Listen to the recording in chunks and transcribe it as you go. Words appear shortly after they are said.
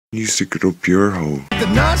You stick it up your hole. The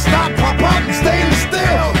non-stop pop out and stainless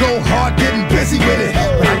steel. Go hard getting busy with it.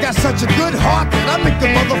 But I got such a good heart that I make the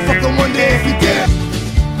motherfucker wonder if he did.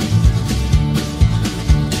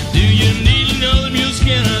 Do you need another mule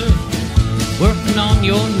skinner? Working on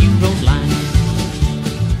your new road line.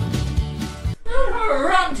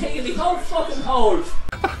 I'm taking the whole fucking hole.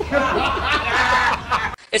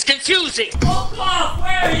 It's confusing. Fuck off,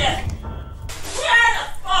 where are you? Where the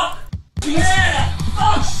fuck? Where the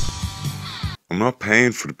fuck? I'm not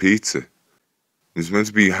paying for the pizza. It's meant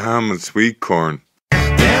to be ham and sweet corn.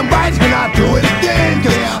 Damn right when I do it again.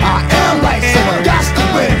 Cause I am like someone got to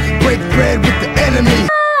win. Break bread with the enemy.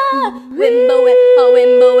 Wimbo it, oh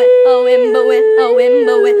wimbo it, oh wimbo it, oh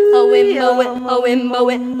wimbo it, oh wimbo it, oh wimbo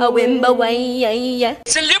it, oh wimbo it,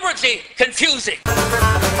 It's deliberately confusing.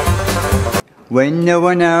 When no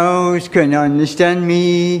one else can understand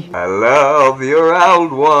me. I love your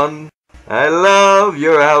old one. I love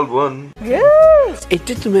your old one. Yes. It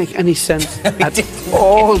didn't make any sense at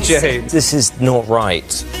all, James. This is not right.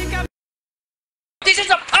 This is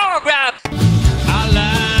a power grab. I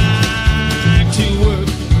like to work.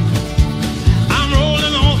 I'm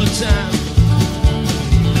rolling all the time.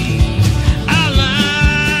 I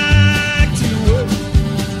like to work.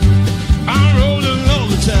 I'm rolling all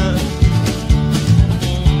the time.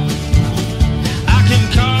 I can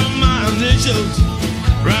carve my initials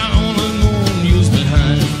right on the moon, use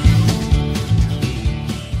behind.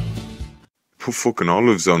 Put fucking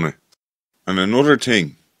olives on it. And another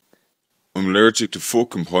thing. I'm allergic to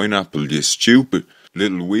fucking pineapple, you stupid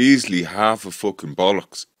little Weasley half a fucking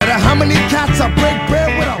bollocks. How many cats I break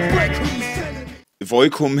bread with, I break who you sending me. If I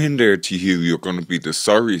come in there to you, you're gonna be the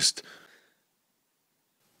sorriest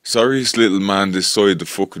little man this side the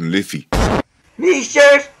fucking Liffey. Me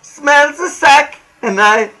shirt smells a sack, and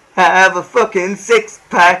I have a fucking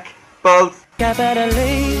six-pack. Both. I better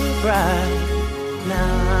leave right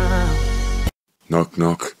now. Knock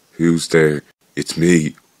knock, who's there? It's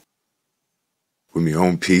me. With my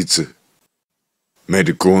own pizza. Made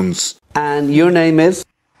of guns. And your name is?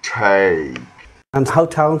 Tay. And how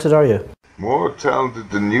talented are you? More talented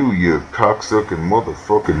than you cocksucking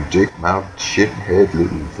motherfucking dick-mouth shithead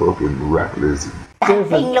little fucking rat lizard. That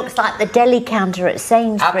thing looks like the deli counter at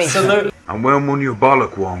Sainsbury's. Absolutely. And well money your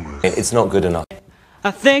bollock wongers. It's not good enough.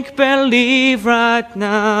 I think better leave right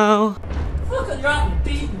now. Fucking rotten,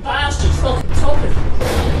 beaten bastard, fucking tuppet.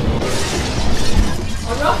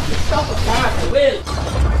 I'll rock the top apart, I will.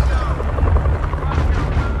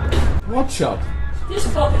 What shot? This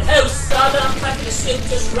fucking house, sat down back in the slip,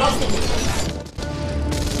 just robbed it.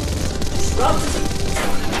 Just robbed it.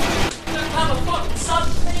 I don't have a fucking son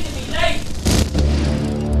cleaning me late.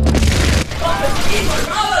 Fucking people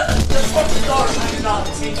rolling. The fucking door hanging on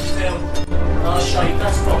the TV film. Oh shite,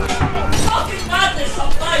 that's fucking madness,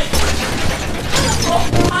 I'm like.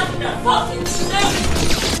 Fucking madness, fucking snake.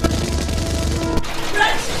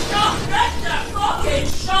 Wreck the shop, wreck the fucking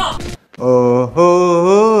shop. Oh, oh,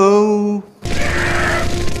 oh.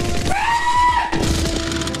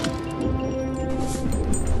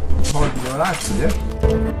 Hard to relax, is it?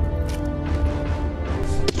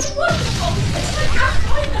 What the fuck? It's like that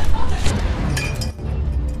kind of fucking.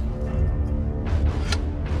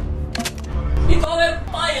 You go out and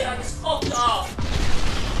buy it and it's fucked off.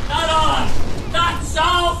 Not on. Not so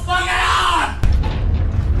fucking on.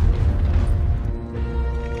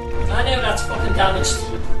 I know that's fucking damaged.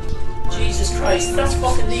 Jesus Christ, that's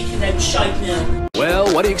fucking leaking out shite now. Well,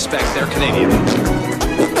 what do you expect? They're Canadian.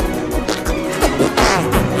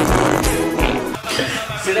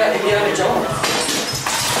 See that Indiana Jones?